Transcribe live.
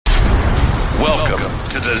Welcome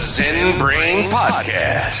to the Zen Brain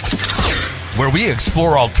Podcast, where we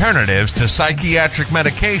explore alternatives to psychiatric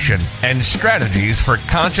medication and strategies for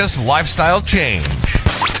conscious lifestyle change.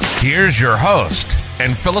 Here's your host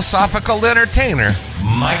and philosophical entertainer,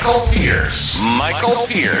 Michael Pierce. Michael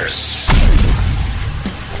Pierce.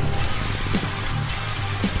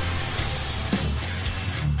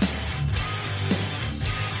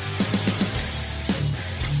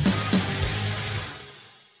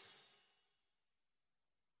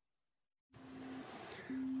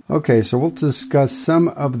 Okay, so we'll discuss some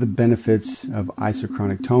of the benefits of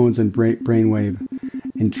isochronic tones and brainwave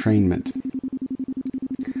entrainment.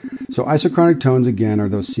 So isochronic tones, again, are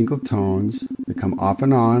those single tones that come off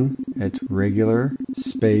and on at regular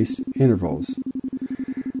spaced intervals.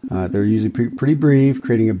 They're usually pretty brief,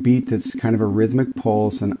 creating a beat that's kind of a rhythmic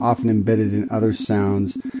pulse and often embedded in other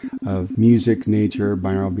sounds of music, nature,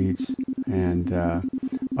 binaural beats, and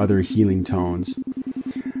other healing tones.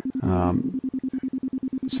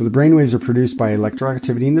 So the brain waves are produced by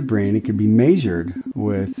electroactivity in the brain. It can be measured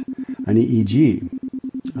with an EEG,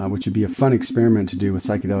 which would be a fun experiment to do with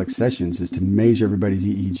psychedelic sessions, is to measure everybody's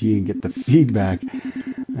EEG and get the feedback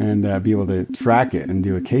and be able to track it and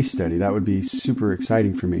do a case study. That would be super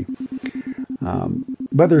exciting for me.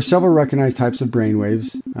 But there are several recognized types of brain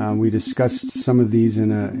waves. We discussed some of these in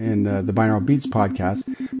the Binaural Beats podcast.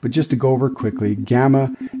 But just to go over quickly,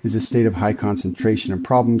 gamma is a state of high concentration and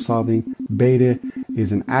problem solving. Beta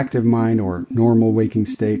is an active mind or normal waking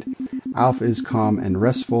state. Alpha is calm and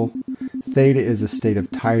restful. Theta is a state of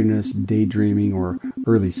tiredness, daydreaming, or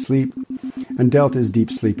early sleep. And delta is deep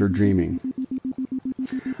sleep or dreaming.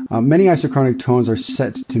 Many isochronic tones are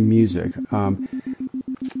set to music.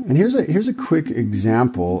 And here's a quick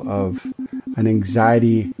example of an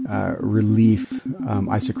anxiety relief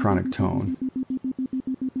isochronic tone.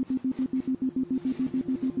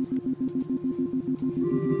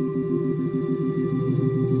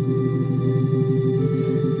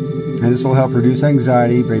 And this will help reduce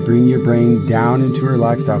anxiety by bringing your brain down into a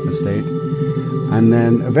relaxed alpha state. And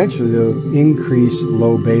then eventually it'll increase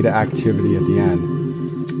low beta activity at the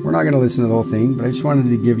end. We're not going to listen to the whole thing, but I just wanted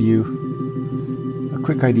to give you a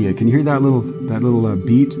quick idea. Can you hear that little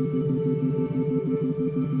beat?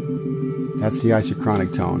 That's the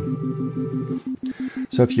isochronic tone.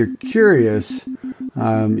 So if you're curious,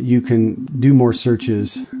 you can do more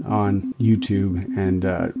searches on YouTube and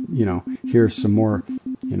hear some more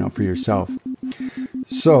for yourself.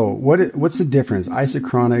 So what's the difference?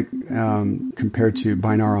 Isochronic compared to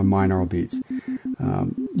binaural and monaural beats.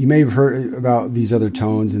 You may have heard about these other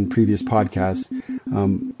tones in previous podcasts.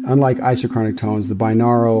 Unlike isochronic tones, the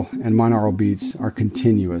binaural and monaural beats are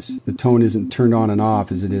continuous. The tone isn't turned on and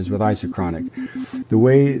off as it is with isochronic. The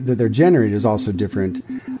way that they're generated is also different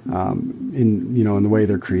in the way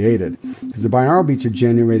they're created. Because the binaural beats are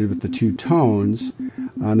generated with the two tones.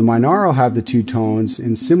 The monaural have the two tones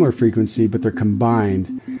in similar frequency, but they're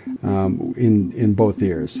combined in both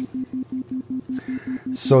ears.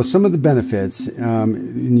 So some of the benefits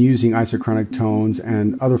in using isochronic tones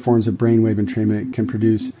and other forms of brainwave entrainment can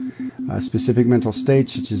produce specific mental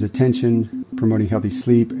states such as attention, promoting healthy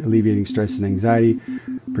sleep, alleviating stress and anxiety,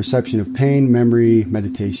 perception of pain, memory,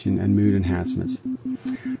 meditation, and mood enhancements.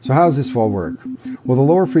 So how does this all work? Well, the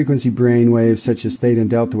lower frequency brain waves such as theta and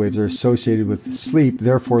delta waves are associated with sleep.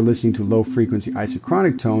 Therefore, listening to low frequency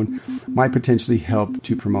isochronic tone might potentially help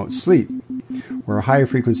to promote sleep. Where higher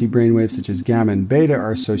frequency brain waves such as gamma and beta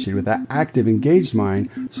are associated with that active engaged mind,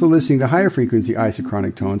 so listening to higher frequency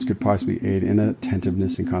isochronic tones could possibly aid in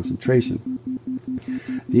attentiveness and concentration.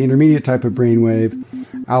 The intermediate type of brain wave,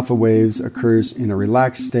 alpha waves, occurs in a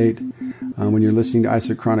relaxed state. When you're listening to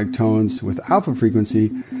isochronic tones with alpha frequency,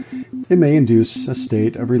 it may induce a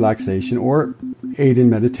state of relaxation or aid in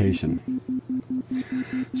meditation.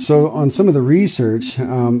 So on some of the research,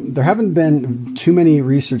 there haven't been too many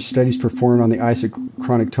research studies performed on the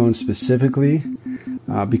isochronic tones specifically.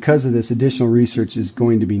 Because of this, additional research is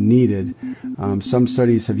going to be needed. Some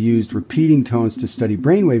studies have used repeating tones to study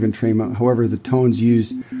brainwave entrainment. However, the tones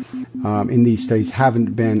used in these studies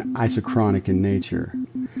haven't been isochronic in nature.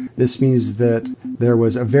 This means that there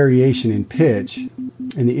was a variation in pitch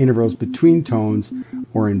in the intervals between tones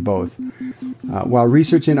or in both. While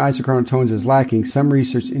research in isochronic tones is lacking, some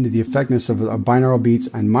research into the effectiveness of binaural beats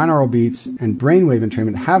and monaural beats and brainwave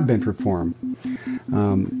entrainment have been performed.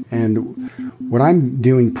 And what I'm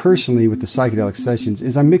doing personally with the psychedelic sessions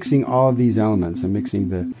is I'm mixing all of these elements. I'm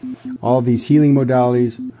mixing all of these healing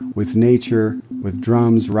modalities with nature, with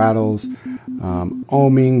drums, rattles,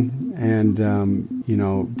 oming, and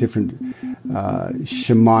different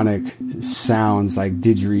shamanic sounds like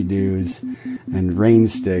didgeridoos and rain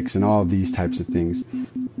sticks and all of these types of things.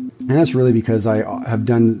 And that's really because I have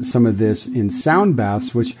done some of this in sound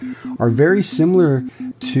baths, which are very similar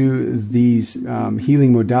to these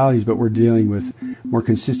healing modalities, but we're dealing with more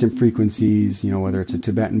consistent frequencies, whether it's a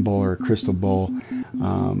Tibetan bowl or a crystal bowl,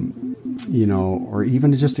 or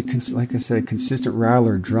even just like I said, a consistent rattle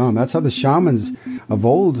or drum. That's how the shamans of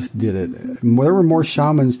old did it. There were more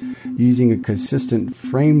shamans using a consistent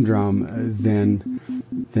frame drum than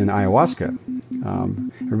ayahuasca.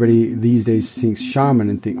 Everybody these days thinks shaman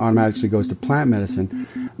and automatically goes to plant medicine,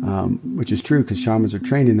 which is true because shamans are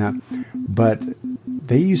trained in that. But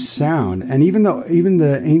they use sound, and even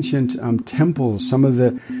the ancient temples, some of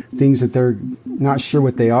the things that they're not sure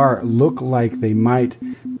what they are look like they might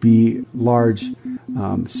be large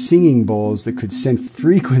singing bowls that could send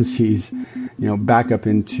frequencies, back up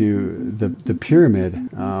into the pyramid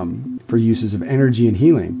for uses of energy and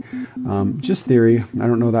healing. Just theory. I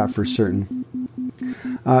don't know that for certain.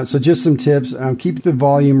 So just some tips. Keep the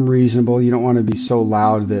volume reasonable. You don't want to be so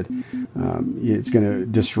loud that it's going to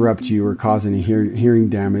disrupt you or cause any hearing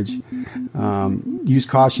damage. Use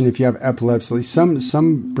caution if you have epilepsy. Some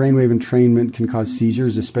brainwave entrainment can cause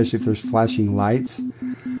seizures, especially if there's flashing lights.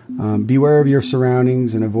 Beware of your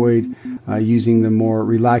surroundings and avoid using the more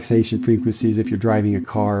relaxation frequencies if you're driving a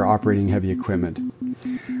car or operating heavy equipment.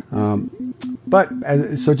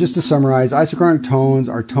 So just to summarize, isochronic tones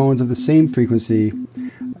are tones of the same frequency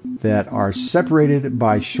that are separated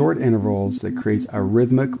by short intervals that creates a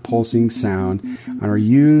rhythmic pulsing sound and are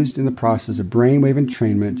used in the process of brainwave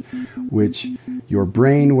entrainment, which your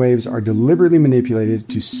brain waves are deliberately manipulated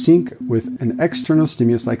to sync with an external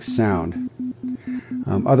stimulus like sound.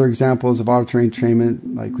 Other examples of auditory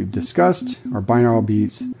entrainment, like we've discussed, are binaural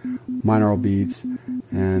beats, monaural beats,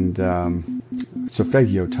 and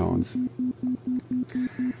solfeggio tones.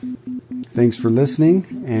 Thanks for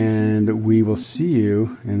listening, and we will see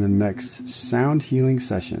you in the next sound healing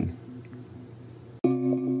session.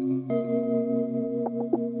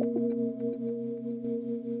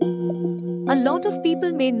 A lot of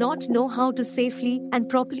people may not know how to safely and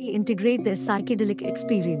properly integrate their psychedelic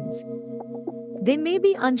experience. They may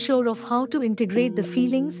be unsure of how to integrate the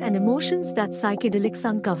feelings and emotions that psychedelics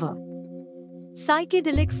uncover.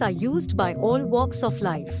 Psychedelics are used by all walks of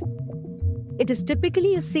life. It is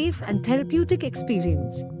typically a safe and therapeutic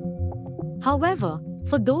experience. However,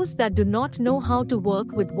 for those that do not know how to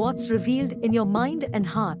work with what's revealed in your mind and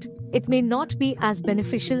heart, it may not be as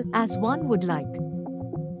beneficial as one would like.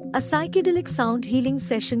 A psychedelic sound healing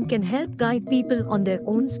session can help guide people on their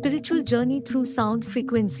own spiritual journey through sound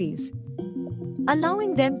frequencies,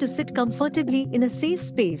 allowing them to sit comfortably in a safe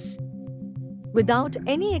space without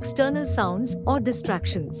any external sounds or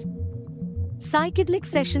distractions. Psychedelic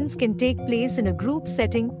sessions can take place in a group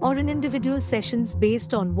setting or in individual sessions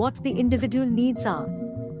based on what the individual needs are.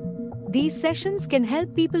 These sessions can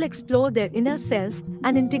help people explore their inner self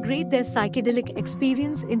and integrate their psychedelic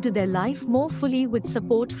experience into their life more fully with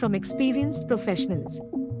support from experienced professionals.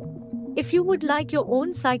 If you would like your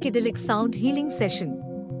own psychedelic sound healing session,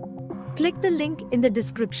 click the link in the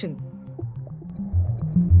description.